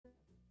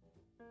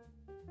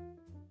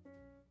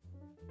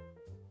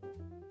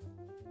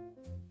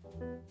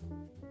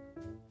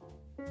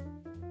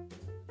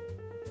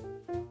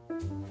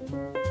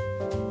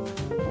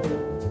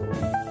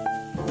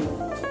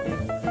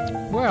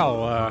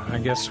Well, I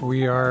guess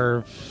we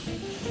are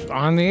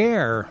on the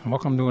air.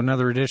 Welcome to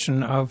another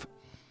edition of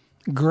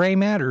Gray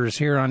Matters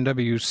here on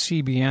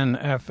WCBN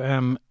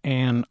FM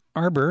Ann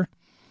Arbor.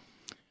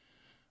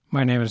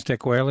 My name is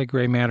Dick Whaley.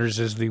 Gray Matters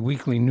is the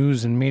weekly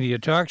news and media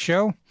talk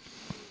show.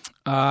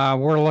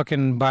 We're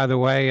looking, by the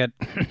way, at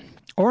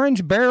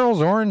orange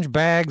barrels, orange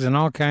bags, and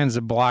all kinds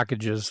of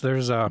blockages.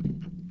 There's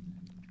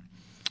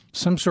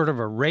some sort of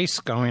a race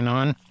going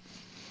on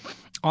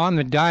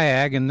the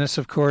Diag, and this,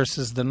 of course,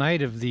 is the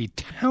night of the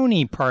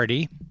Townie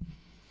Party.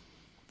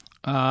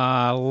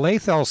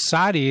 Laith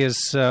El-Sadi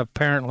is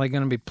apparently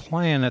going to be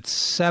playing at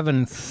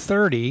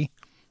 7:30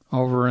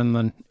 over in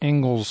the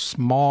Ingalls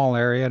Mall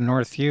area,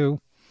 Northview.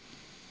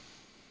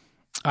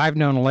 I've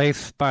known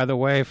Laith, by the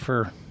way,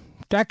 for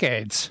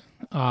decades.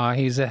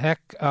 He's a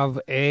heck of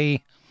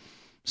a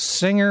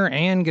singer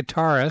and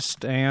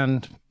guitarist,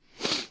 and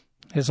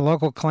his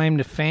local claim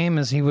to fame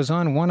is he was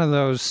on one of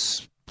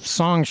those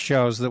song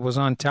shows that was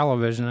on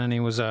television, and he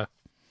was like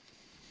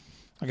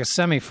a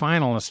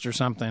semifinalist or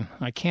something.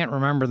 I can't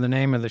remember the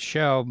name of the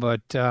show,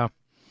 but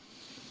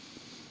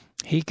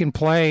he can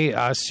play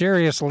a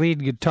serious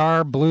lead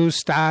guitar, blues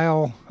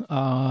style,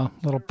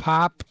 little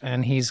pop,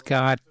 and he's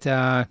got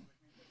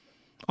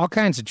all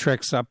kinds of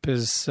tricks up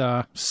his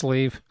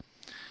sleeve.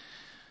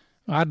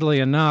 Oddly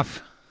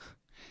enough,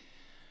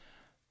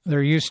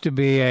 there used to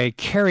be a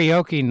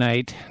karaoke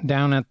night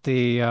down at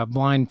the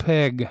Blind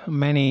Pig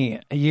many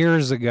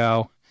years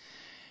ago,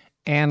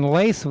 and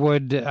Laith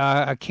would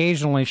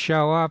occasionally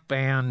show up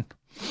and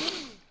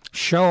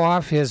show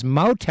off his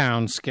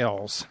Motown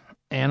skills.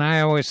 And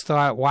I always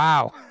thought,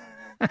 wow,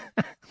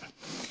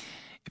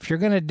 if you're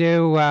going to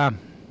do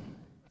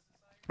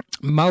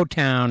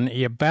Motown,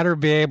 you better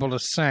be able to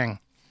sing,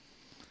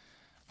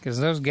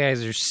 because those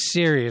guys are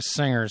serious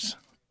singers.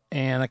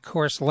 And, of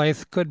course,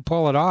 Laith could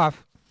pull it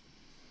off.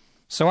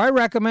 So I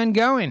recommend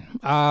going.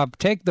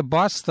 Take the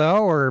bus,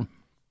 though, or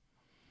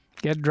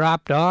get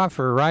dropped off,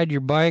 or ride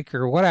your bike,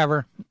 or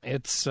whatever.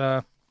 It's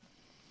a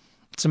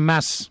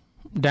mess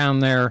down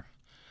there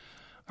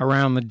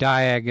around the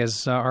Diag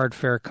as Art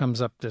Fair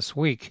comes up this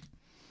week.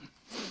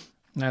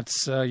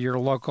 That's your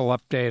local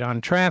update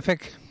on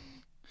traffic.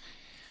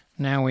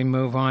 Now we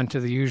move on to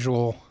the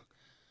usual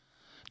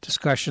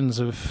discussions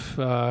of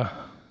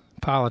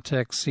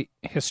politics,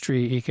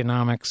 history,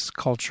 economics,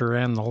 culture,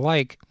 and the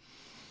like.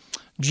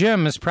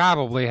 Jim is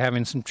probably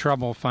having some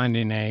trouble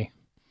finding a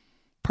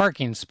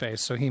parking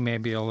space, so he may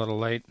be a little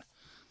late.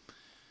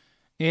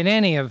 In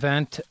any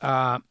event,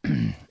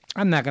 I'm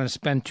not going to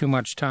spend too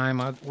much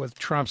time with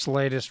Trump's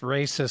latest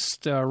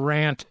racist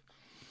rant.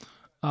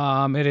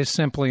 It is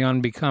simply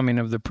unbecoming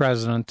of the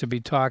president to be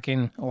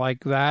talking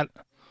like that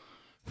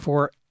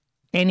for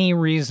any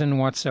reason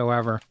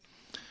whatsoever.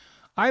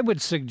 I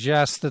would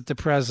suggest that the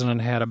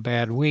president had a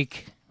bad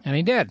week, and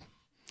he did.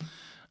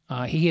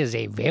 He is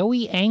a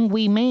very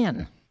angry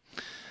man.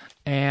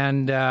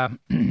 And,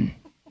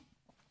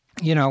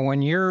 you know,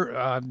 when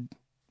you're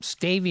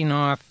staving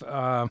off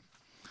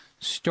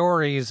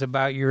stories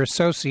about your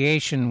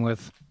association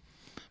with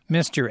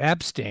Mr.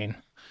 Epstein,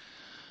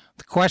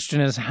 the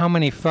question is, how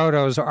many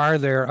photos are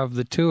there of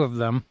the two of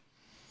them,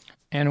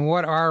 and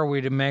what are we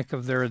to make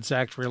of their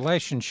exact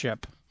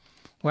relationship?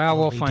 Well,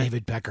 we'll find.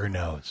 David Pecker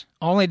knows.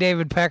 Only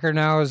David Pecker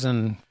knows,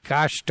 and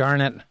gosh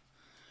darn it,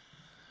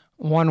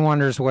 one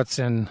wonders what's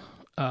in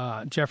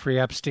Jeffrey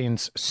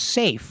Epstein's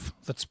safe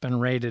that's been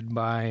raided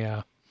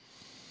by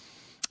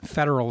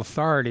federal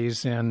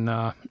authorities in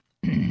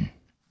New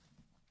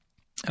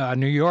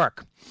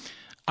York.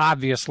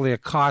 Obviously,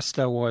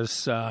 Acosta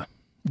was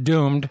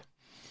doomed.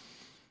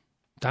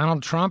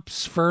 Donald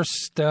Trump's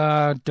first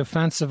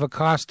defense of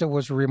Acosta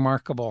was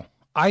remarkable.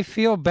 I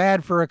feel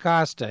bad for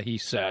Acosta, he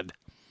said.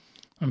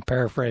 I'm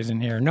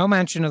paraphrasing here. No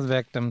mention of the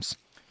victims.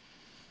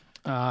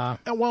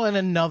 Well, in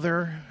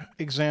another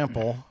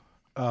example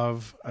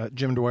of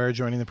Jim Dwyer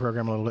joining the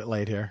program a little bit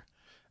late here,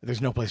 there's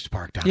no place to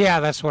park down.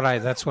 Yeah, that's what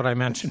I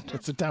mentioned.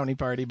 It's a Townie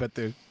party, but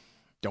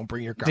don't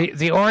bring your car.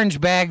 The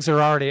orange bags are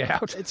already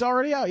out. It's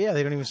already out. Yeah,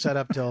 they don't even set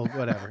up till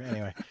whatever.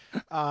 Anyway,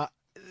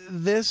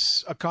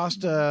 this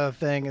Acosta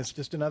thing is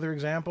just another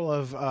example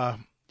of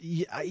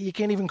you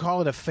can't even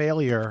call it a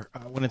failure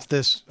when it's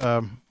this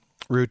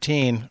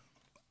routine.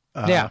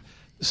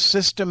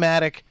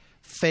 Systematic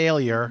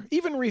failure,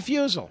 even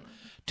refusal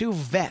to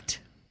vet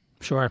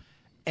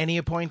any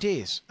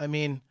appointees. I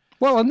mean,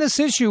 well, and this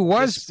issue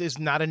this is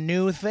not a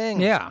new thing.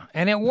 Yeah,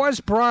 and it was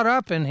brought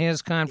up in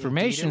his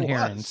confirmation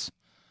hearings.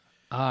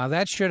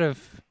 That should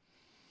have,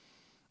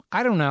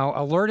 I don't know,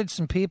 alerted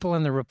some people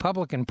in the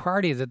Republican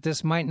Party that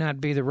this might not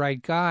be the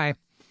right guy.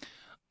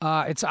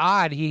 It's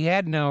odd. He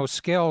had no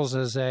skills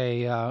as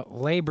a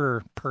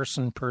labor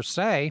person per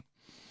se,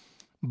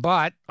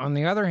 but on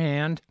the other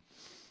hand,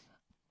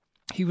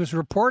 he was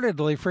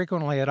reportedly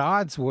frequently at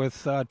odds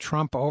with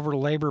Trump over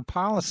labor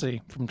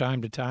policy from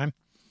time to time.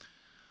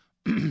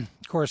 Of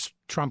course,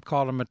 Trump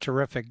called him a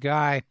terrific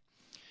guy.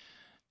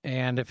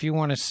 And if you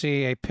want to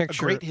see a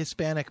picture... A great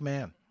Hispanic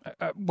man.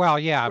 Well,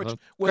 yeah. Which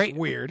was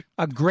weird.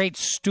 A great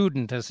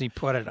student, as he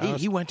put it.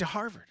 He went to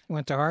Harvard.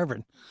 Went to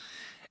Harvard.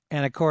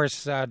 And, of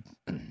course,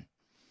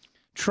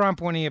 Trump,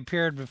 when he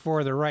appeared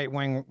before the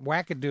right-wing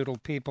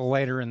wackadoodle people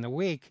later in the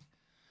week,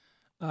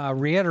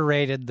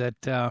 reiterated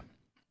that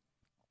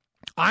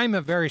I'm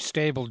a very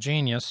stable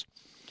genius.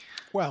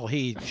 Well,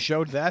 he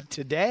showed that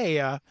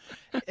today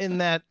in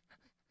that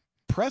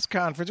press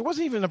conference. It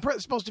wasn't even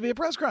supposed to be a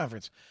press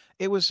conference.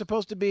 It was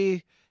supposed to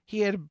be, he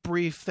had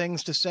brief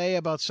things to say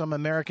about some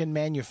American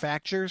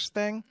manufacturers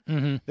thing.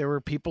 Mm-hmm. There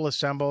were people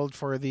assembled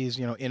for these,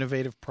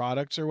 innovative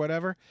products or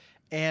whatever.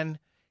 And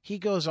he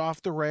goes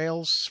off the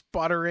rails,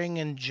 sputtering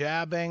and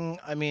jabbing.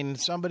 I mean,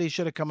 somebody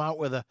should have come out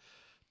with a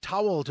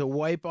towel to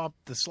wipe up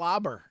the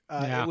slobber.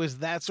 Yeah. It was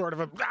that sort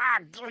of I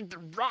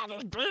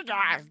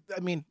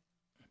mean,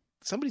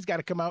 somebody's got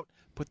to come out,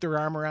 put their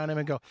arm around him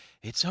and go,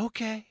 it's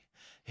okay.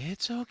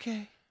 It's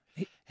okay.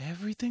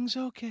 Everything's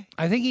okay.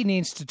 I think he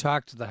needs to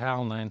talk to the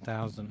HAL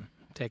 9000,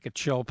 take a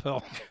chill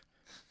pill.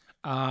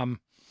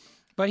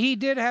 But he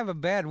did have a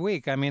bad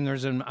week. I mean,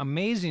 there's an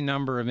amazing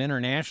number of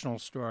international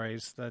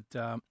stories that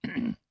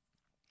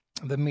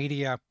the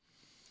media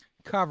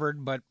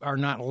covered, but are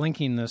not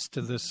linking this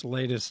to this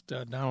latest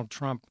Donald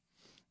Trump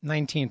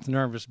 19th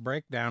nervous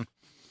breakdown.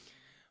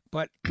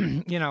 But,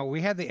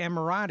 we had the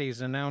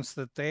Emiratis announce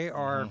that they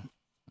are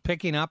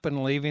picking up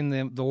and leaving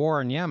the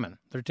war in Yemen.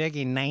 They're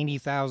taking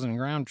 90,000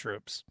 ground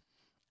troops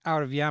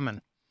out of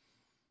Yemen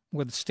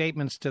with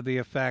statements to the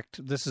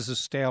effect, this is a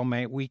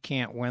stalemate, we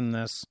can't win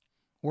this,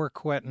 we're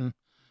quitting,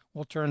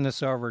 we'll turn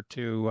this over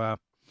to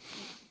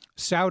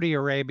Saudi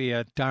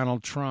Arabia,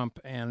 Donald Trump,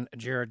 and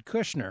Jared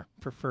Kushner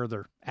for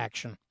further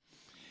action.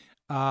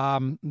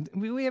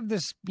 We have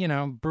this,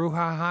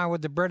 brouhaha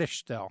with the British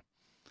still.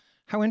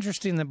 How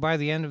interesting that by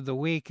the end of the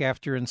week,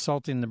 after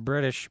insulting the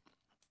British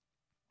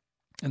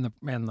and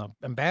the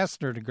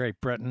ambassador to Great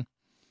Britain,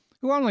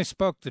 who only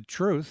spoke the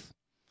truth,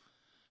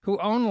 who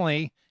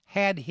only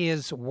had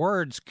his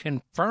words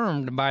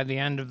confirmed by the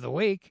end of the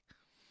week,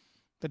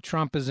 that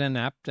Trump is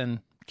inept and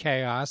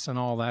chaos and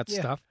all that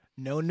stuff.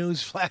 No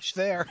news flash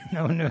there.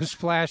 No news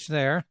flash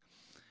there.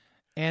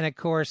 And, of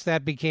course,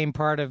 that became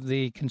part of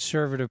the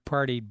Conservative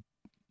Party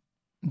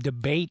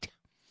debate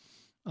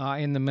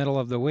in the middle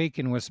of the week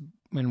in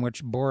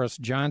which Boris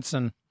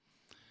Johnson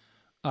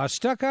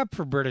stuck up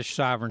for British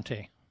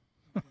sovereignty.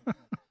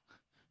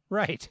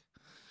 Right.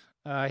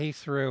 He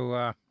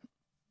threw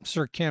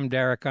Sir Kim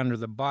Derrick under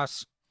the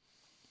bus.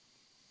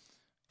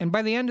 And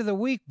by the end of the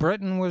week,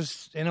 Britain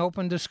was in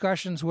open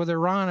discussions with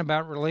Iran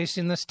about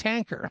releasing this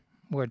tanker,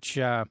 which,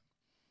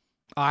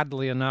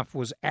 oddly enough,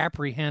 was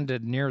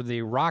apprehended near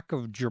the Rock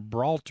of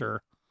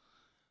Gibraltar,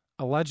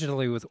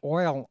 allegedly with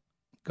oil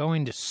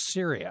going to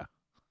Syria.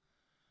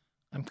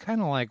 I'm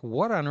kind of like,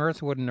 what on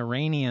earth would an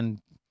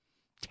Iranian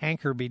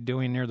tanker be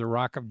doing near the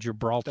Rock of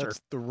Gibraltar?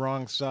 That's the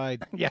wrong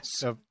side.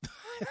 Yes.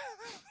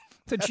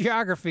 The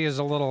geography is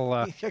a little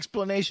the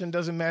explanation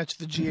doesn't match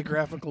the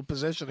geographical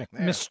positioning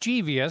there.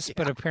 Mischievous,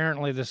 but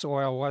apparently this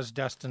oil was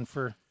destined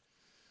for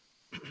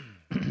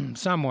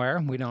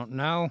somewhere. We don't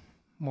know.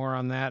 More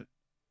on that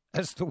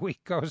as the week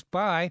goes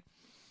by.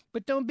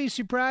 But don't be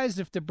surprised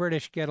if the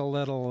British get a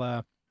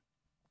little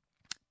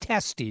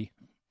testy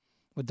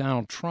with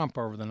Donald Trump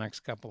over the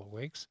next couple of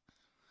weeks.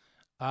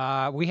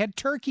 We had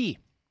Turkey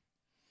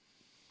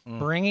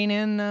bringing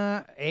in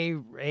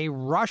a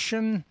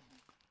Russian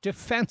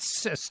defense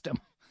system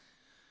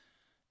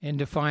in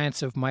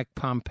defiance of Mike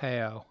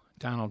Pompeo,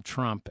 Donald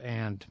Trump,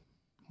 and,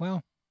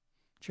 well,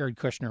 Jared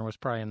Kushner was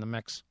probably in the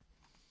mix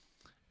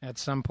at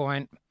some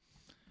point.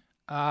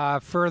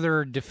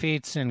 Further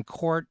defeats in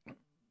court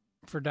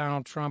for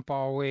Donald Trump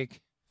all week.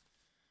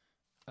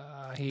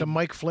 The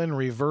Mike Flynn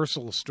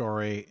reversal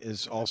story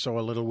is also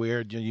a little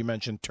weird. You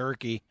mentioned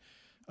Turkey.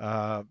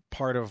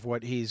 Part of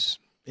what he's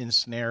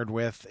ensnared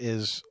with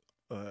is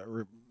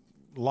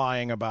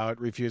lying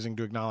about, refusing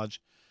to acknowledge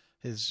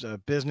his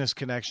business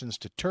connections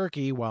to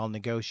Turkey while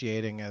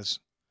negotiating as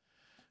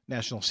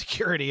national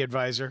security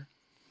advisor.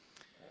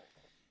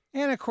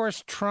 And, of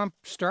course, Trump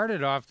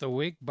started off the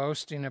week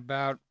boasting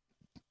about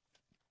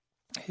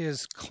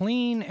his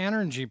clean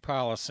energy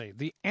policy,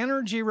 the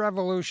energy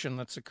revolution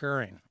that's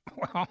occurring.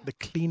 Well, the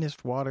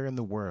cleanest water in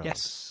the world.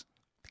 Yes.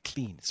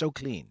 Clean. So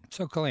clean.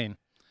 So clean.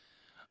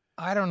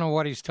 I don't know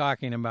what he's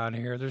talking about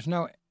here. There's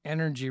no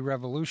energy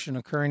revolution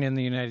occurring in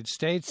the United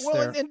States.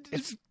 Well,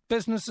 it's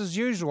business as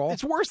usual.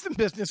 It's worse than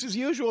business as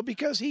usual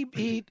because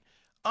he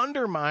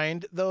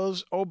undermined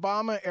those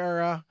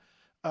Obama-era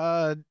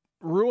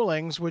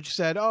rulings which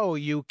said, oh,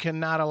 you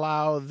cannot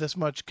allow this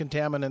much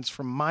contaminants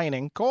from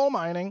mining, coal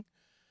mining,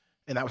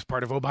 and that was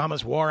part of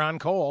Obama's war on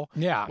coal,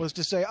 was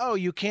to say, oh,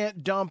 you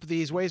can't dump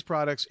these waste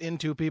products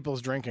into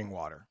people's drinking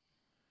water.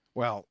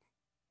 Well,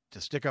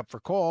 to stick up for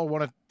coal,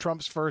 one of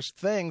Trump's first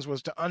things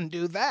was to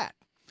undo that.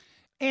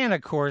 And,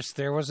 of course,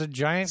 there was a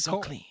giant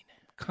coal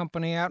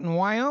company out in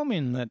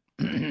Wyoming that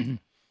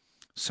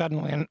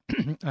suddenly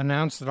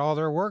announced that all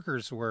their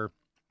workers were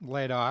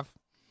laid off.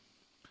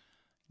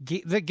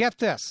 Get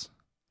this.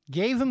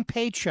 Gave them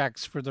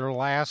paychecks for their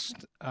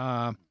last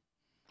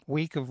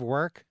week of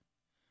work.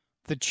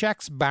 The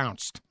checks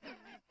bounced.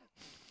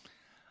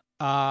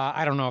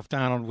 I don't know if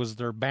Donald was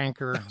their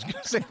banker.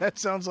 That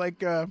sounds like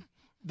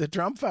the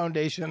Trump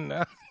Foundation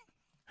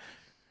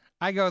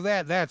I go,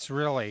 that's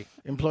really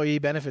employee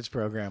benefits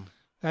program.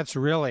 That's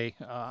really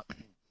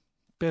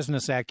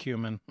business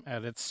acumen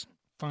at its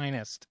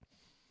finest.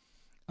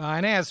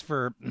 And as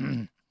for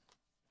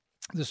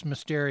this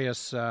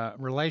mysterious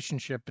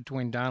relationship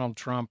between Donald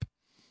Trump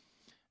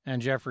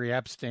and Jeffrey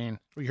Epstein.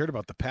 You heard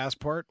about the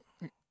passport?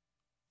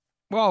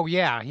 Well,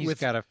 yeah, he's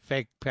got a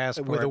fake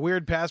passport. With a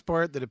weird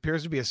passport that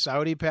appears to be a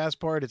Saudi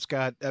passport. It's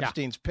got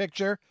Epstein's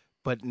picture,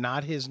 but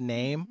not his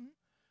name.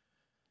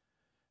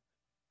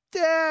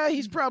 Yeah,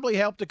 he's probably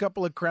helped a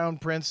couple of crown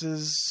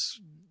princes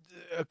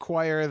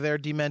acquire their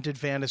demented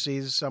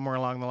fantasies somewhere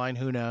along the line.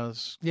 Who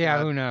knows? Yeah,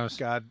 who knows?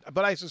 God.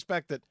 But I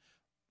suspect that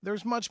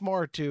there's much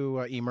more to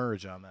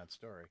emerge on that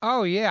story.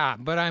 Oh, yeah.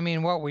 But I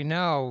mean, what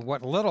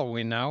little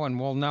we know, and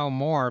we'll know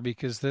more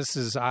because this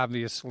is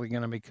obviously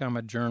going to become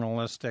a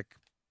journalistic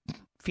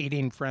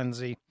feeding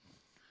frenzy.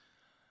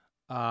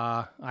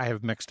 I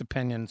have mixed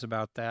opinions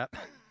about that.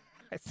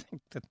 I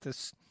think that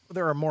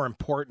there are more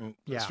important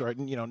stories.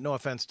 No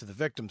offense to the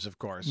victims, of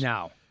course.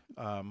 No.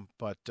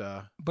 But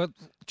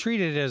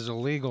treat it as a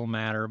legal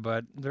matter.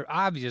 But there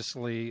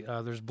obviously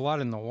there's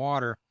blood in the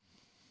water.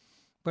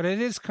 But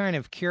it is kind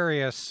of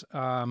curious.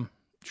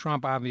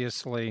 Trump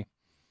obviously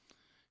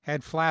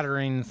had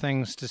flattering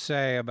things to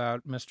say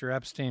about Mr.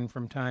 Epstein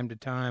from time to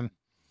time.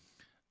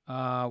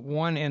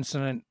 One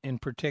incident in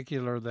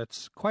particular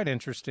that's quite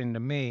interesting to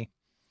me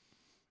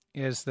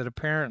is that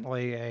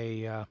apparently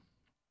a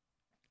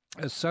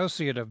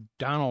associate of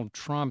Donald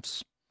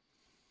Trump's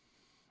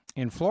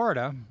in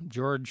Florida,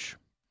 George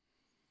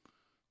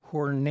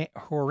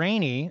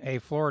Horaney, a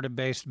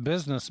Florida-based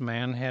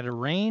businessman, had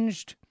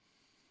arranged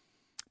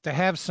to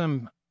have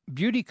some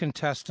beauty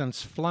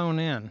contestants flown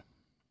in.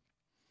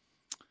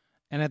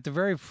 And at the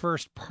very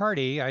first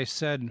party, I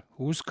said,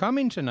 "Who's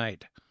coming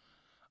tonight?"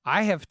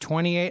 I have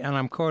 28, and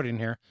I'm quoting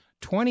here,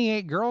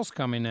 28 girls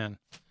coming in.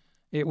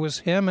 It was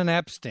him and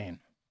Epstein.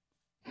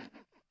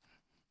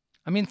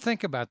 I mean,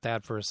 think about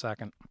that for a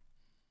second.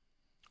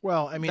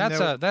 Well, I mean,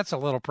 that's a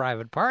little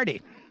private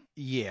party.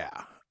 Yeah.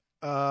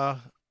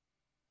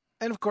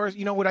 And of course,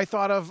 what I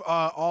thought of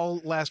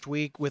all last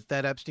week with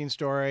that Epstein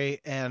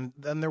story, and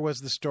then there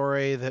was the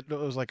story that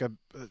was like a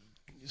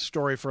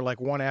story for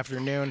like one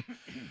afternoon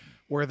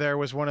where there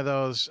was one of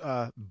those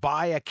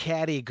buy a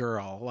caddy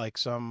girl, like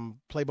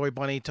some Playboy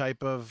Bunny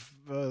type of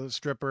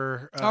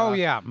stripper.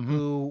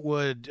 Who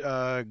would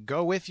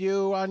go with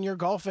you on your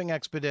golfing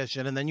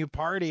expedition, and then you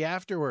party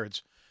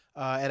afterwards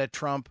at a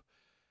Trump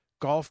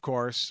golf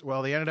course.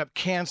 Well, they ended up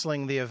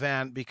canceling the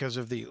event because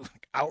of the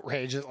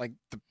outrage. Like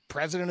the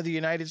president of the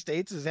United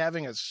States is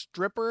having a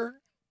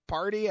stripper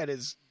party at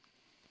his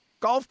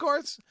golf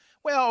course.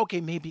 Well,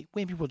 okay, maybe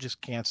we'll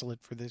just cancel it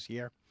for this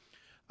year.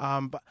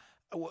 But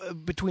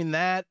between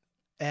that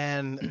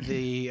and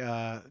the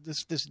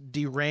this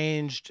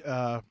deranged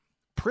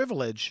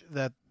privilege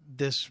that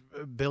this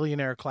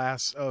billionaire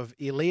class of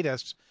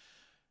elitists,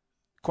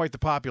 quite the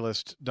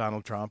populist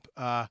Donald Trump,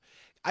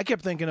 I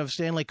kept thinking of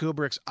Stanley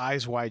Kubrick's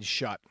Eyes Wide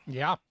Shut.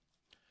 Yeah.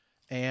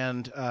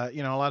 And, a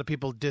lot of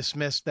people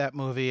dismissed that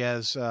movie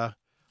as a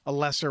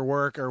lesser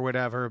work or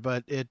whatever,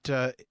 but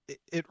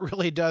it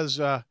really does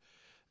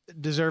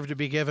deserve to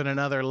be given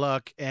another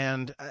look.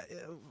 And,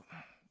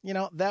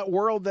 that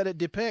world that it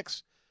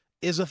depicts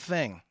is a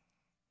thing.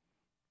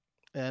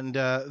 And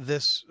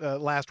this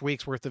last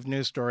week's worth of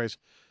news stories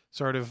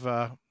sort of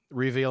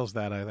reveals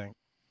that, I think.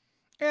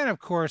 And, of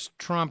course,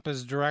 Trump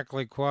is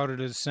directly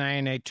quoted as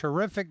saying, "A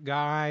terrific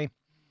guy.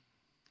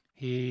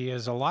 He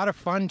is a lot of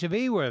fun to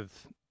be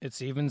with.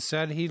 It's even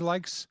said he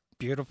likes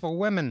beautiful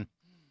women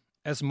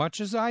as much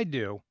as I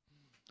do,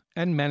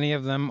 and many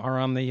of them are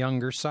on the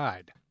younger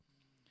side."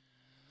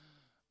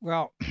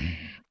 Well,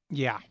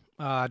 yeah,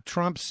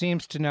 Trump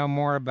seems to know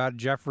more about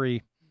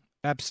Jeffrey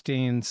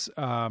Epstein's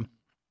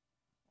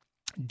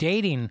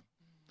dating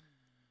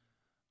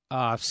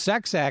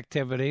sex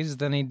activities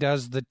than he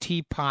does the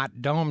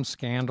Teapot Dome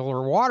scandal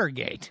or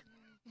Watergate.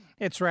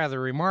 It's rather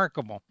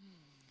remarkable.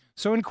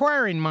 So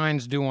inquiring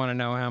minds do want to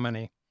know how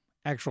many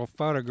actual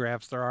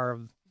photographs there are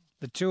of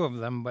the two of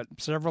them, but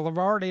several have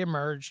already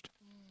emerged.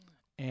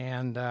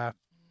 And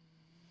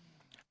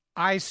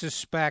I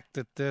suspect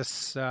that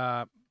this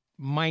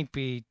might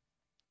be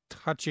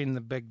touching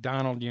the big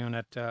Donald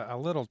unit a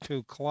little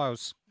too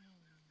close.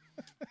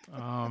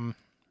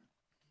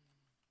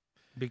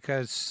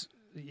 Because,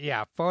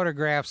 yeah,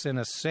 photographs in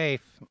a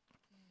safe,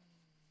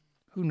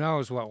 who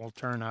knows what will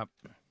turn up.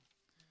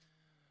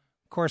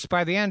 Of course,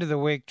 by the end of the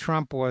week,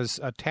 Trump was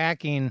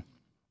attacking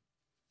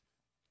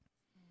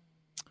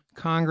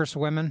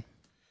congresswomen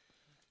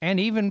and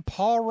even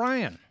Paul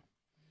Ryan,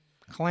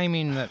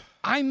 claiming that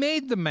I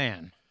made the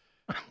man.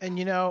 And,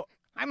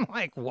 I'm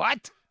like,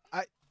 what?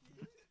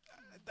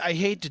 I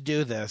hate to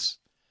do this,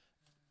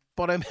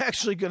 but I'm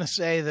actually going to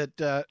say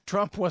that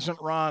Trump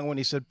wasn't wrong when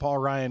he said Paul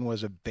Ryan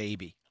was a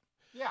baby.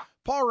 Yeah.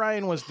 Paul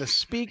Ryan was the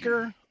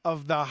Speaker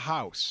of the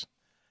House.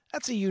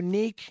 That's a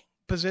unique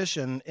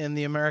position in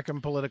the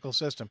American political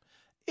system.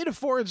 it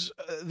affords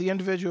the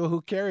individual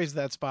who carries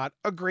that spot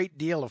a great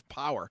deal of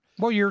power.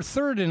 Well, you're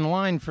third in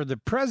line for the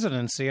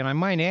presidency, and I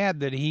might add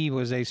that he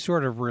was a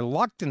sort of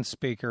reluctant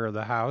Speaker of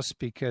the House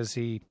because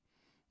he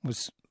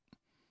was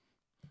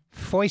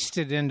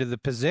foisted into the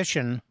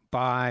position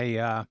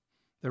by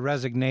the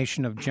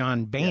resignation of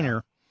John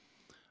Boehner.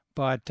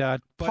 But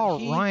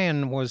Paul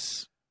Ryan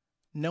was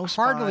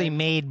hardly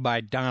made by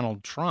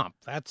Donald Trump.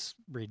 That's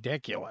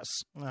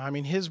ridiculous. I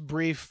mean, his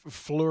brief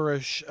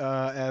flourish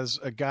as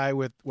a guy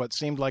with what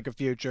seemed like a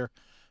future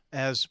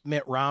as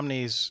Mitt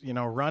Romney's,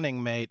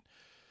 running mate,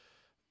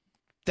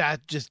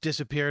 that just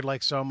disappeared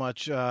like so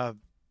much,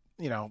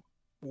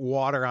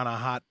 water on a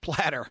hot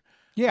platter.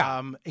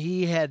 Yeah.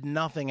 He had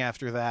nothing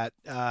after that.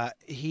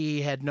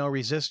 He had no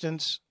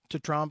resistance to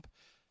Trump,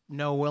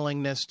 no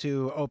willingness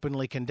to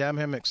openly condemn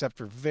him, except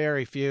for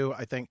very few,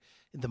 I think,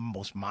 the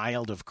most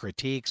mild of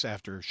critiques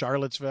after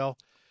Charlottesville.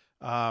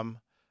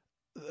 One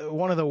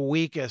of the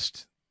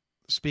weakest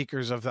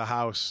speakers of the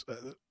House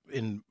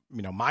in,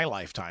 my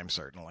lifetime,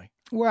 certainly.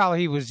 Well,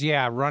 he was,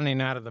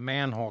 running out of the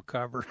manhole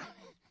cover.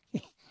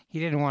 He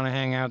didn't want to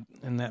hang out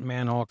in that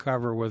manhole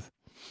cover with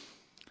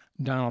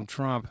Donald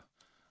Trump.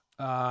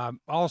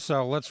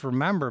 Also, let's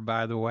remember,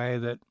 by the way,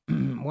 that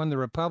when the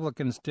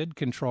Republicans did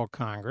control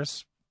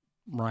Congress,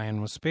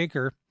 Ryan was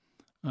Speaker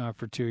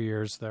for 2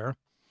 years there.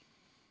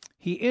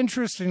 He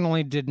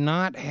interestingly did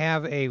not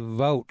have a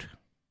vote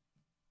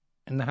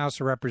in the House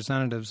of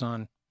Representatives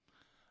on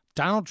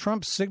Donald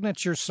Trump's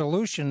signature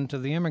solution to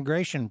the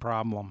immigration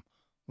problem,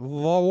 the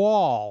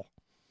wall.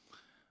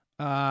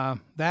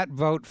 That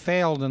vote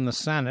failed in the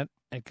Senate.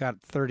 It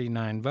got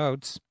 39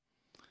 votes.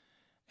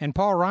 And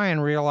Paul Ryan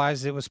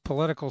realized it was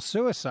political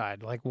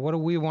suicide. Like, what do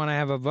we want to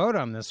have a vote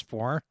on this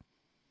for?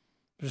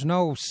 There's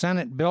no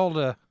Senate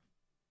bill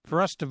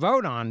for us to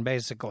vote on,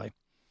 basically.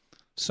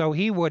 So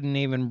he wouldn't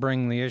even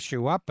bring the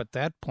issue up at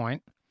that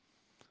point.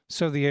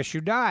 So the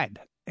issue died.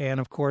 And,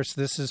 of course,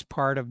 this is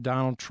part of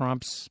Donald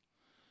Trump's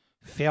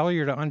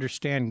failure to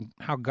understand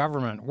how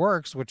government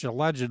works, which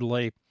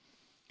allegedly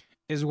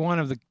is one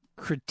of the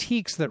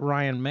critiques that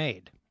Ryan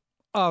made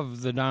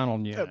of the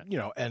Donald unit.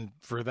 And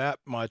for that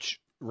much,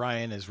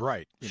 Ryan is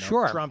right.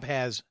 Sure. Trump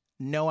has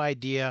no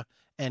idea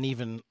and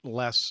even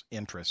less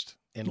interest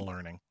in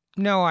learning.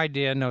 No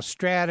idea, no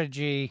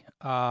strategy.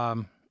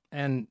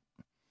 And,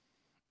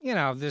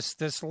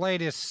 this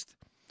latest,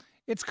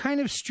 it's kind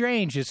of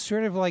strange. It's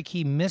sort of like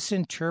he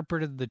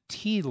misinterpreted the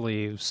tea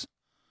leaves.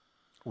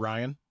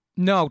 Ryan?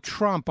 No,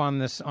 Trump on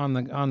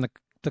the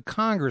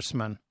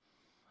congressman.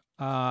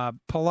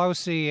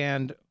 Pelosi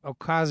and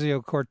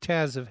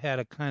Ocasio-Cortez have had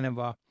a kind of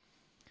a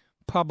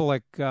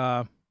public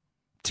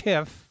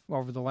tiff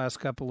over the last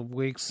couple of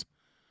weeks.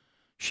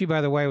 She,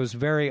 by the way, was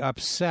very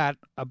upset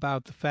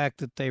about the fact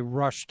that they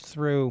rushed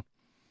through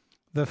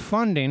the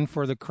funding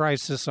for the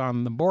crisis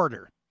on the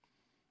border.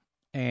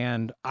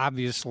 And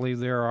obviously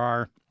there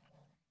are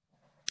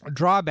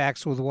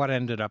drawbacks with what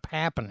ended up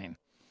happening.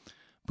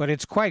 But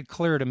it's quite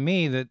clear to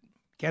me that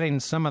getting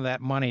some of that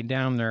money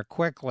down there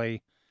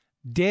quickly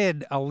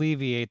did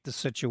alleviate the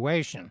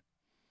situation.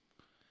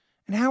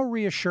 And how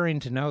reassuring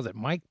to know that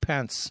Mike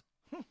Pence,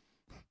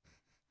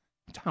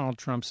 Donald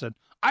Trump said,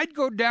 I'd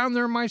go down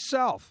there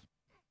myself.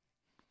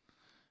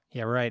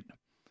 Yeah, right.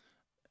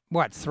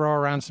 What, throw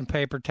around some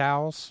paper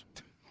towels?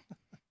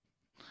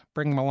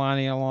 Bring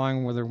Melania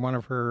along with one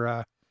of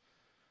her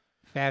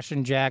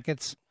fashion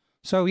jackets?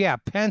 So, yeah,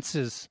 Pence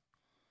is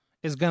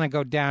going to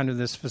go down to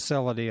this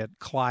facility at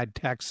Clyde,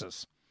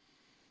 Texas.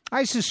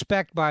 I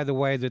suspect, by the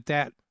way,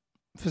 that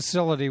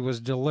facility was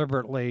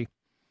deliberately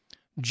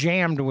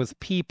jammed with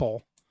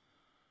people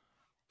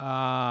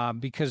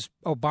because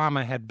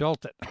Obama had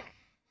built it,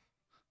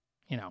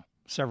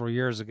 several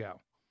years ago.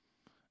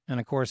 And,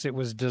 of course, it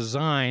was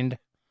designed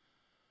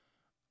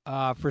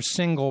for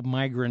single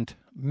migrant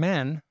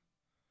men.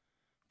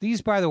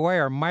 These, by the way,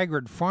 are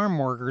migrant farm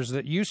workers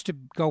that used to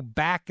go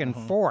back and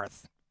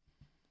forth.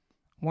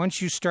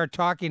 Once you start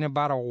talking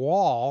about a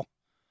wall,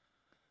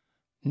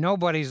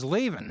 nobody's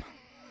leaving,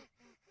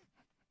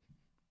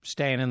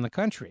 staying in the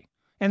country.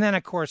 And then,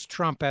 of course,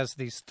 Trump has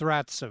these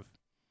threats of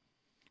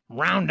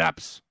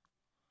roundups.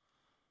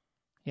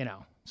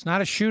 It's not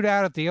a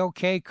shootout at the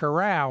OK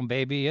Corral,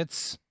 baby.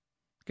 It's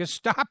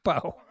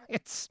Gestapo.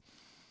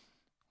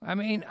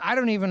 I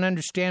don't even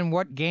understand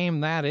what game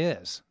that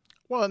is.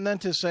 Well, and then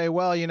to say,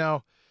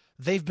 well,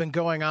 they've been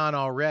going on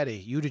already.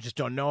 You just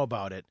don't know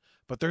about it.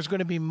 But there's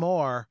going to be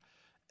more.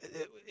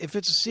 If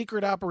it's a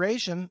secret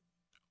operation,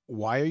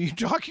 why are you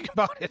talking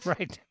about it?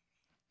 Right.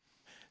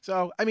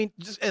 So,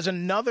 just as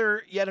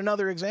yet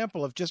another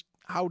example of just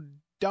how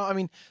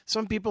dumb.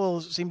 Some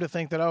people seem to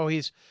think that,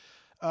 he's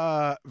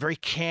very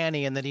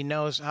canny and that he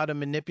knows how to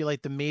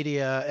manipulate the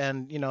media.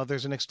 And,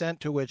 there's an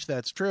extent to which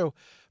that's true.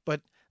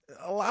 But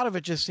a lot of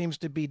it just seems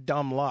to be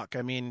dumb luck.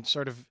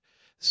 Sort of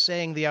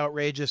saying the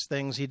outrageous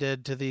things he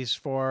did to these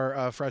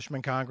 4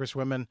 freshman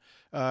congresswomen,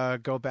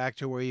 go back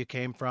to where you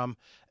came from,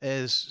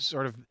 is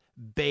sort of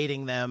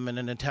baiting them in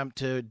an attempt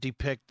to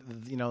depict,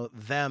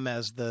 them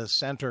as the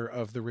center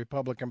of the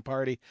Republican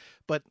Party.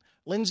 But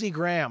Lindsey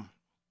Graham,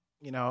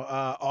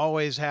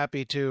 Always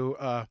happy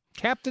to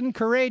Captain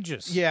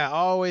Courageous. Yeah,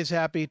 always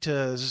happy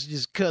to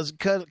just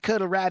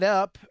cut right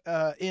up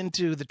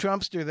into the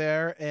Trumpster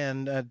there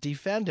and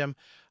defend him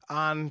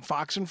on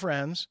Fox and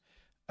Friends,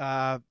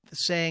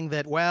 saying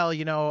that,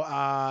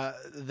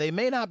 they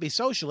may not be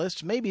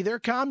socialists, maybe they're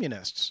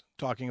communists,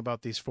 talking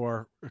about these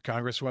four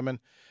congresswomen.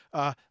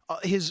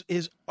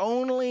 His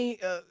only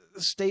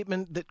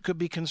statement that could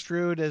be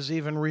construed as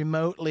even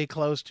remotely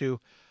close to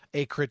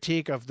a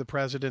critique of the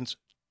president's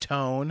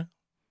tone,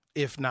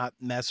 if not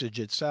message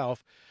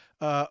itself,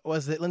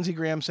 was that Lindsey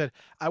Graham said,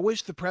 "I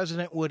wish the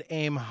president would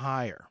aim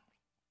higher."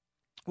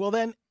 Well,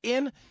 then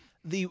in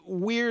the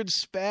weird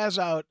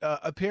spaz-out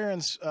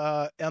appearance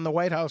on the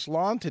White House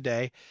lawn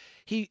today,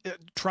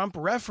 Trump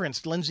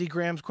referenced Lindsey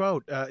Graham's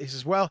quote. He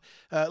says,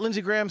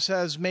 Lindsey Graham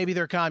says maybe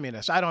they're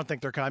communists. I don't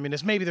think they're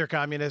communists. Maybe they're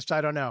communists. I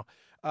don't know.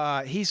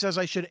 He says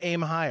I should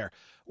aim higher.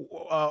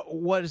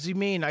 What does he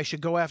mean? I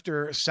should go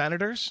after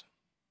senators?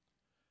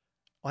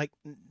 Like,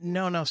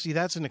 no. See,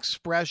 that's an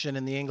expression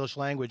in the English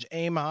language.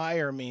 Aim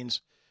higher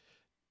means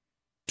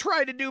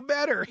try to do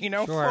better,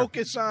 Sure.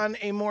 Focus on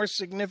a more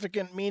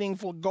significant,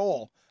 meaningful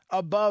goal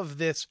above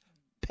this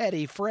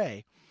petty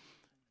fray.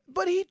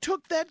 But he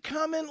took that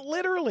comment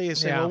literally and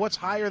said, what's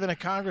higher than a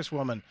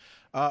congresswoman?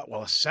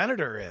 A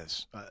senator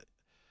is.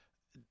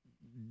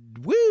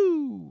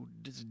 Woo!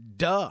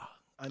 Duh.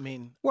 I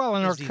mean,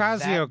 and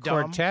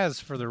Ocasio-Cortez,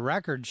 for the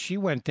record, she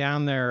went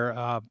down there,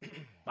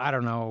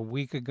 a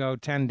week ago,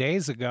 10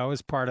 days ago,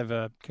 as part of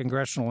a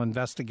congressional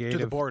investigative.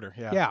 To the border,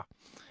 yeah. Yeah.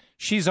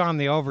 She's on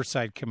the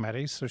oversight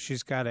committee, so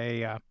she's got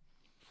a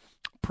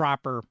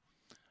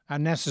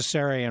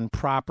necessary and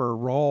proper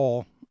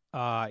role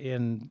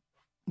in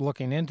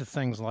looking into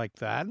things like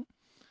that.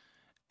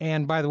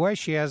 And by the way,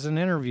 she has an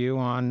interview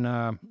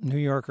on New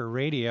Yorker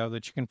Radio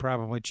that you can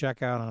probably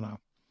check out on a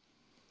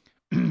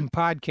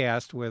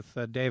podcast with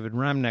David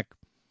Remnick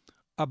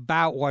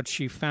about what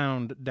she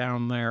found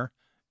down there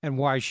and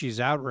why she's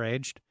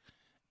outraged.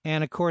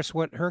 And, of course,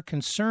 what her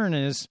concern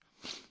is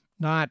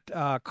not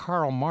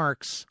Karl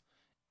Marx.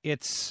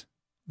 It's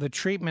the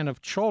treatment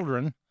of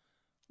children,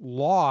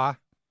 law,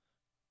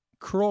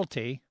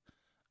 cruelty,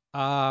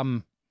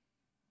 and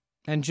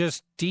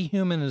just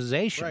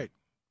dehumanization. Right.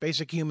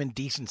 Basic human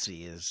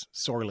decency is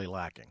sorely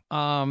lacking.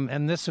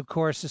 And this, of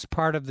course, is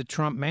part of the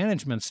Trump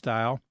management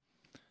style.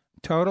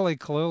 Totally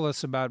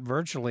clueless about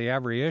virtually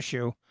every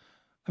issue.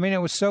 I mean,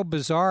 it was so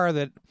bizarre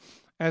that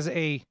as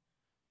a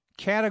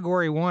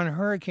Category 1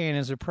 hurricane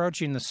is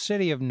approaching the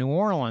city of New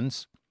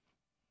Orleans,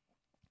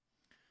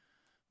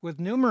 with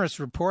numerous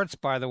reports,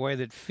 by the way,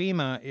 that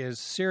FEMA is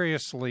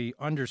seriously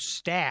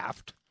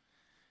understaffed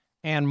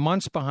and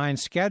months behind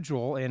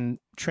schedule in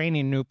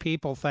training new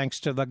people thanks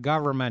to the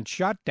government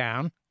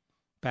shutdown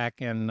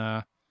back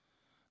in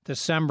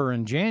December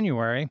and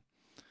January,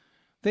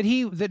 that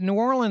New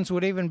Orleans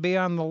would even be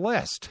on the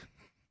list.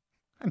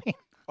 I mean,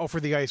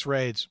 for the ICE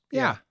raids.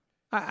 Yeah.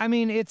 I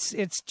mean, it's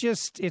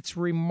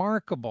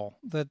remarkable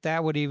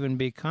that would even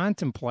be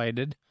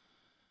contemplated.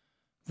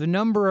 The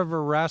number of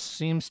arrests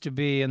seems to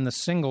be in the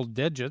single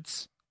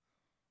digits.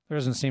 There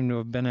doesn't seem to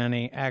have been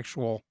any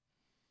actual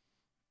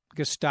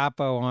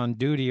Gestapo on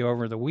duty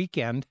over the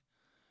weekend,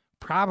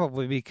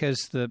 probably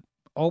because the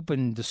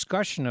open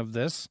discussion of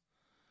this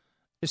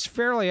is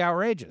fairly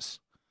outrageous.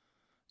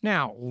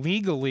 Now,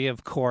 legally,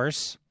 of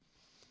course,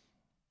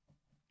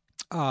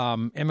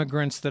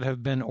 immigrants that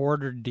have been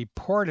ordered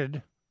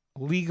deported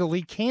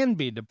legally can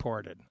be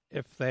deported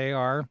if they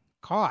are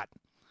caught.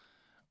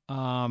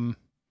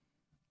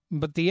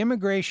 But the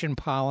immigration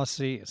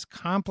policy is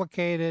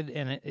complicated,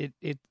 and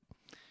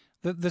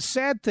the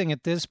sad thing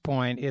at this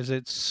point is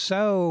it's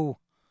so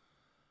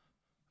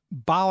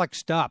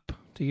bollocksed up,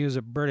 to use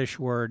a British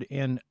word,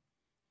 in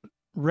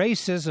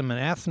racism and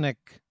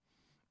ethnic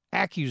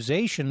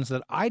accusations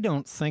that I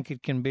don't think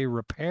it can be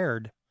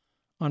repaired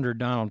under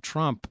Donald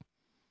Trump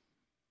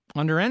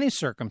under any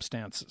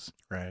circumstances.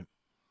 Right.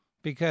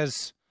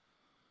 Because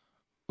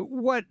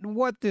what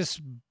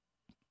this,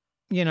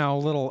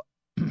 little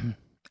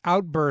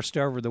outburst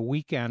over the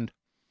weekend,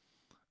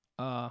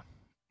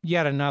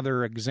 yet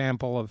another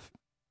example of,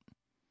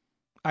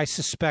 I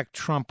suspect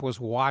Trump was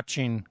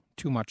watching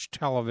too much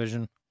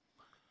television.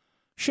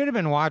 Should have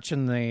been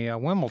watching the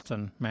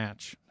Wimbledon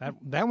match.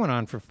 That went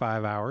on for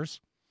 5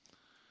 hours.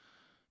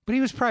 But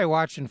he was probably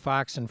watching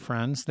Fox and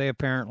Friends. They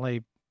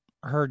apparently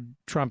heard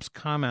Trump's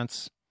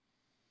comments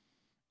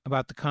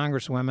about the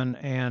congresswomen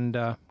and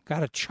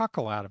got a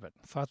chuckle out of it.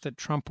 Thought that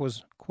Trump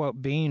was,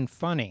 quote, being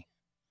funny.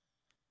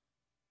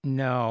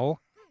 No,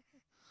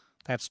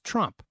 that's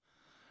Trump.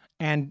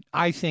 And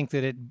I think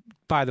that it,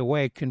 by the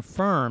way,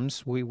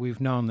 confirms, we've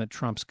known that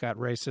Trump's got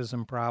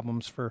racism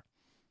problems for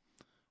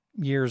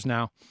years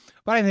now,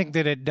 but I think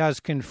that it does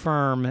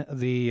confirm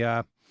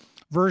the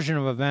version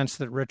of events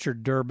that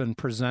Richard Durbin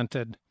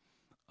presented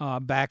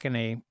back in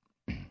a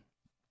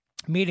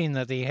meeting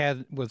that he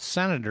had with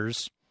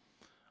senators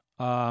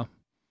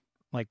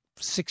like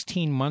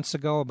 16 months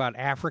ago about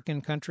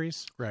African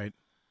countries. Right.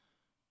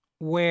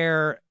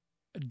 Where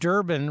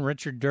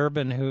Richard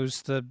Durbin,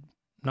 who's the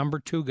number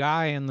 2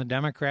 guy in the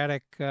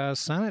Democratic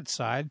Senate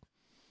side,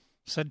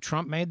 said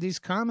Trump made these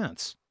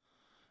comments.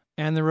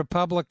 And the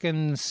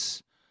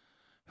Republicans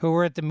who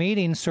were at the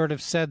meeting sort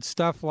of said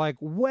stuff like,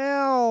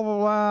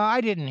 well, I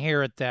didn't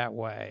hear it that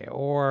way,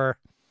 or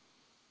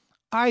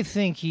I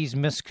think he's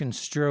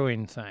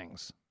misconstruing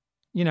things,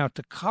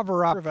 to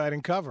cover up.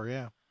 Providing cover,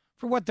 yeah.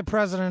 For what the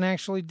president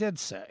actually did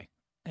say.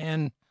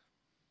 And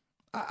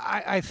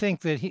I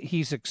think that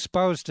he's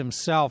exposed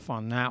himself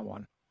on that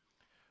one.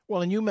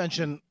 Well, and you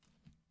mentioned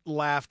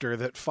laughter,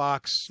 that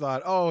Fox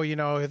thought,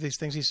 these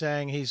things he's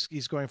saying,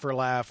 he's going for a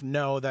laugh.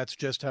 No, that's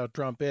just how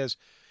Trump is.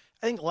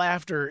 I think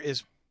laughter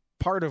is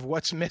part of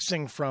what's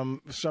missing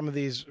from some of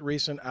these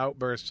recent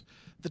outbursts.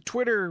 The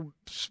Twitter,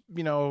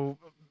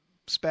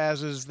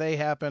 spazzes, they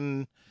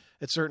happen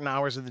at certain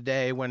hours of the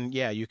day when,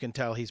 you can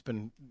tell he's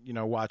been,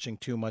 watching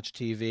too much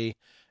TV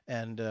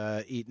and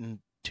eating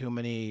too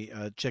many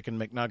chicken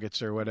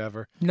McNuggets or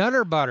whatever.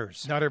 Nutter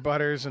Butters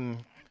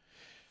and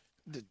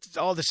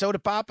all the soda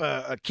pop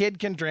a kid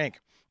can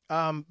drink.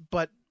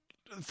 But,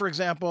 for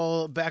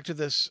example, back to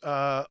this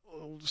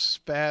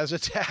spaz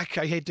attack.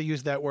 I hate to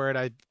use that word.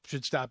 I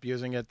should stop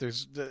using it.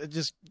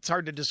 It's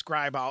hard to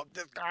describe how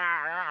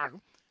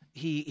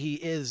he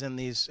is in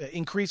these,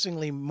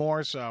 increasingly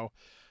more so,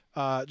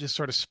 just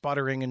sort of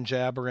sputtering and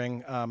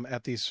jabbering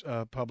at these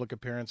public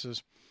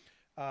appearances.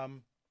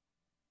 On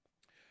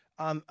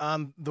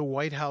the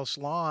White House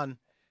lawn,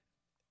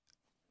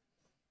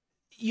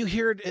 you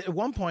hear at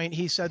one point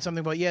he said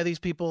something about, these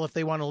people, if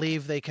they want to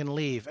leave, they can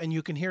leave. And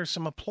you can hear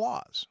some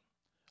applause.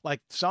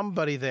 Like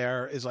somebody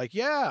there is like,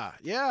 yeah,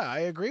 I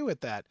agree with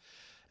that.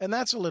 And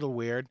that's a little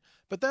weird.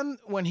 But then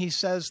when he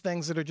says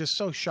things that are just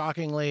so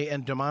shockingly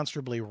and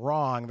demonstrably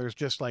wrong, there's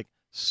just like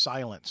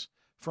silence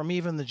from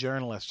even the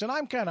journalists. And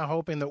I'm kind of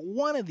hoping that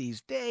one of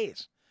these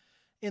days,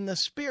 in the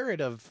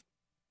spirit of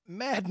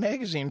Mad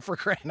Magazine, for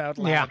crying out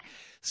loud,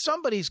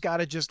 somebody's got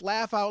to just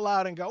laugh out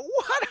loud and go,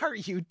 what are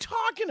you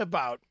talking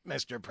about,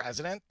 Mr.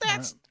 President?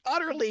 That's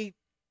utterly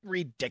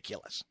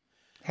ridiculous.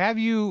 Have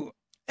you,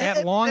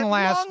 at long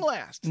last,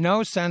 last,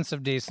 no sense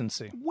of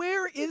decency?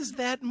 Where is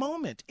that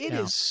moment? It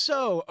is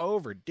so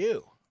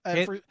overdue.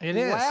 It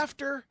is.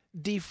 Laughter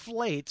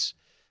deflates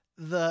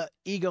the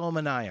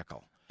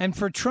egomaniacal. And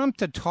for Trump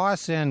to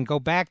toss in, go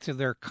back to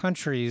their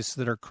countries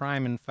that are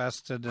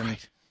crime-infested and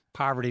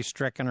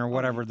poverty-stricken or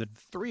whatever.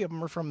 3 of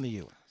them are from the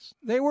U.S.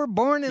 They were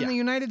born in the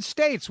United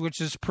States,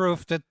 which is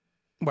proof that,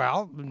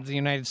 the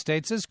United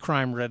States is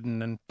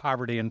crime-ridden and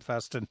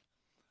poverty-infested.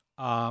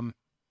 Trump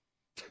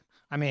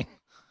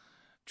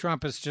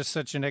is just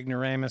such an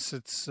ignoramus.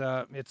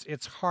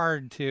 It's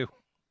hard to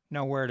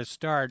know where to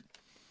start.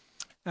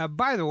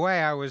 By the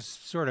way, I was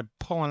sort of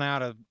pulling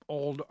out an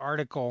old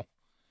article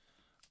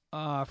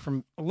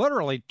from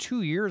literally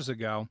 2 years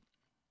ago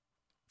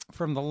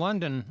from the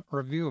London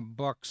Review of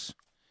Books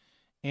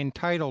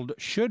entitled,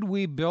 Should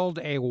We Build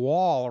a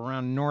Wall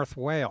Around North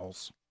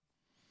Wales?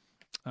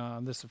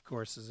 This, of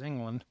course, is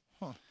England.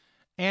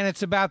 And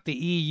it's about the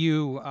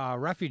EU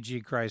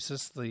refugee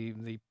crisis,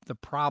 the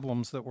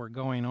problems that were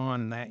going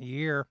on that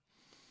year,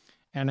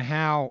 and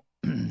how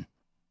the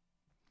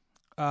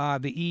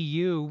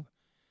EU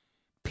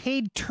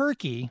paid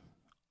Turkey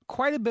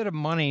quite a bit of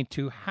money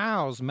to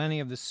house many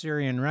of the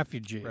Syrian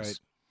refugees. Right.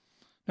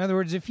 In other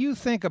words, if you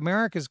think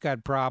America's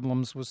got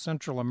problems with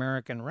Central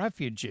American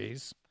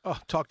refugees... Oh,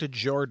 talk to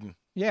Jordan.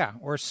 Yeah,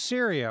 or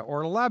Syria,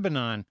 or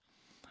Lebanon,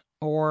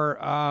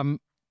 or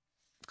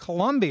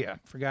Colombia,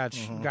 for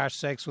gosh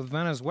sakes, with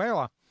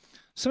Venezuela.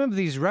 Some of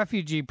these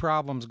refugee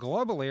problems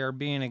globally are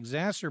being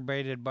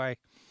exacerbated by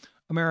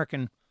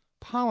American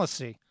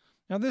policy.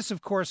 Now, this,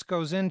 of course,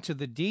 goes into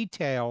the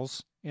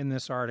details in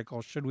this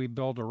article, Should We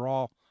Build a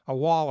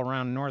Wall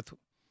Around North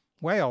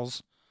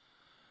Wales,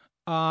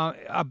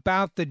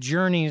 about the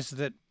journeys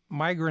that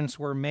migrants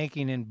were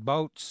making in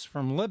boats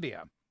from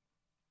Libya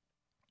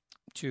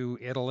to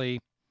Italy,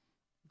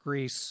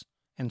 Greece,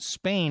 and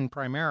Spain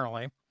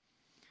primarily.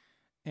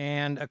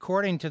 And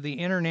according to the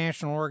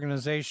International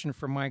Organization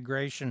for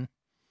Migration,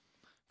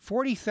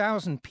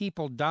 40,000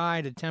 people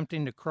died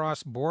attempting to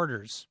cross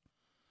borders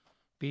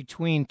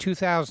between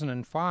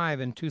 2005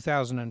 and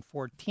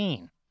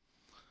 2014.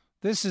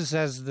 This is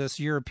as this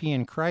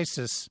European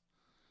crisis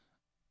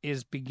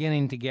is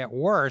beginning to get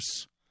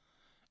worse.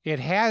 It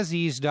has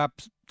eased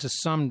up to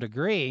some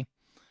degree,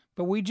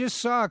 but we just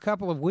saw a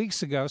couple of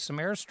weeks ago some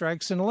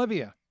airstrikes in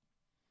Libya,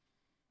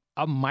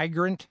 a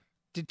migrant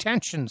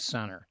detention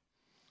center.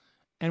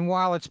 And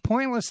while it's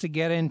pointless to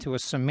get into a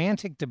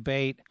semantic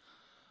debate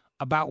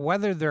about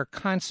whether they're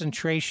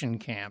concentration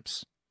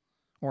camps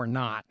or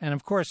not, and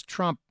of course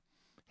Trump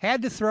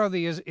had to throw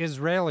the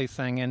Israeli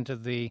thing into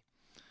the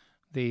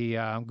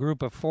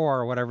group of 4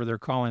 or whatever they're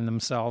calling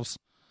themselves,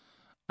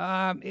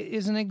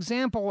 is an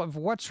example of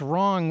what's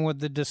wrong with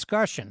the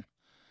discussion.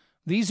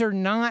 These are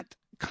not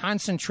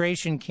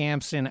concentration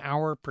camps in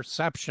our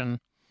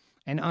perception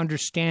and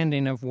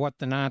understanding of what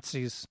the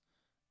Nazis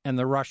and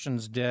the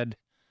Russians did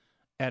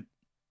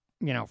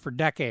for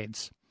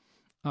decades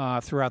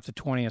throughout the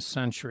 20th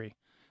century.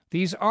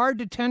 These are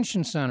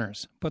detention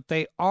centers, but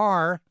they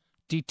are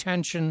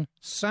detention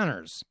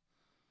centers.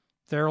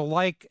 They're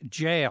like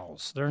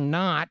jails. They're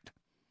not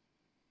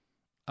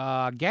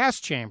gas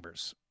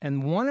chambers.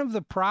 And one of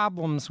the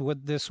problems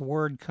with this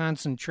word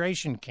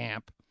concentration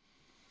camp,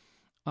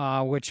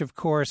 which of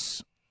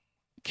course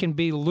can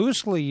be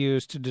loosely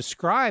used to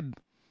describe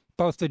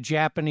both the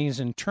Japanese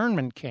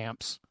internment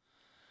camps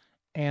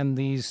and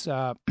these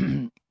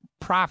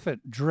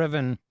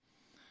profit-driven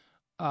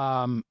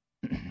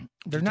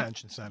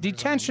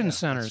detention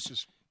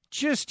centers.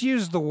 Just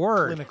use the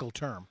word. Clinical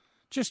term.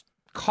 Just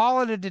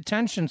call it a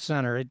detention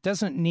center. It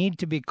doesn't need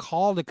to be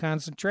called a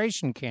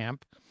concentration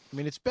camp. I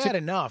mean, it's bad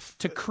enough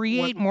to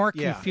create more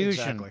confusion.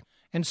 Yeah, exactly.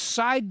 And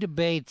side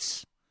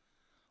debates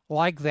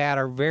like that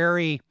are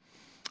very,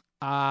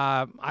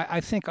 I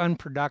think,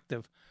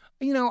 unproductive.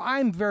 You know,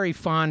 I'm very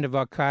fond of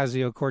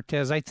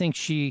Ocasio-Cortez. I think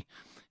she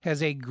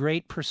has a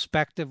great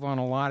perspective on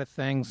a lot of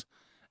things,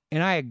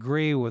 and I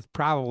agree with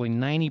probably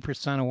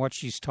 90% of what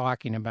she's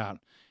talking about.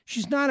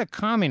 She's not a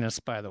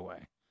communist, by the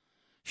way.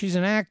 She's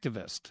an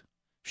activist.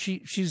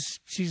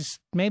 She's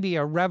maybe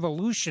a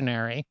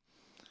revolutionary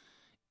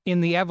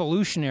in the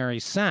evolutionary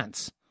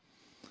sense.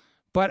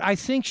 But I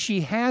think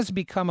she has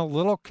become a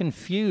little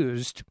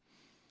confused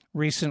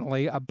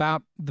recently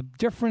about the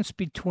difference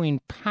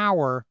between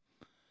power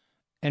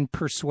and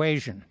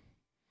persuasion.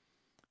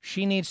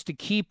 She needs to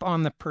keep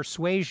on the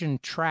persuasion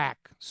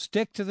track.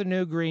 Stick to the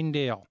New Green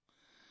Deal.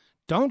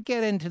 Don't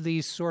get into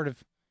these sort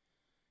of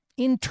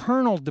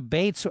internal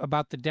debates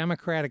about the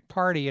Democratic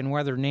Party and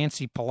whether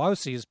Nancy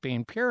Pelosi is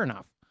being pure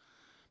enough.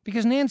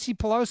 Because Nancy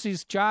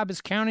Pelosi's job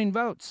is counting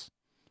votes.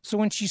 So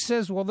when she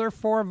says, well, there are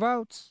 4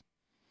 votes,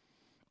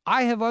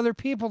 I have other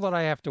people that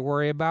I have to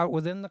worry about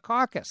within the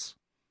caucus.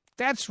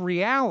 That's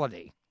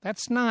reality.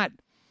 That's not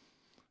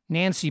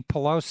Nancy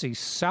Pelosi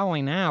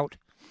selling out.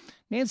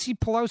 Nancy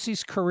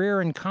Pelosi's career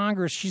in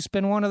Congress, she's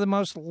been one of the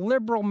most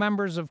liberal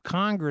members of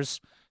Congress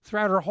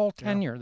throughout her whole tenure.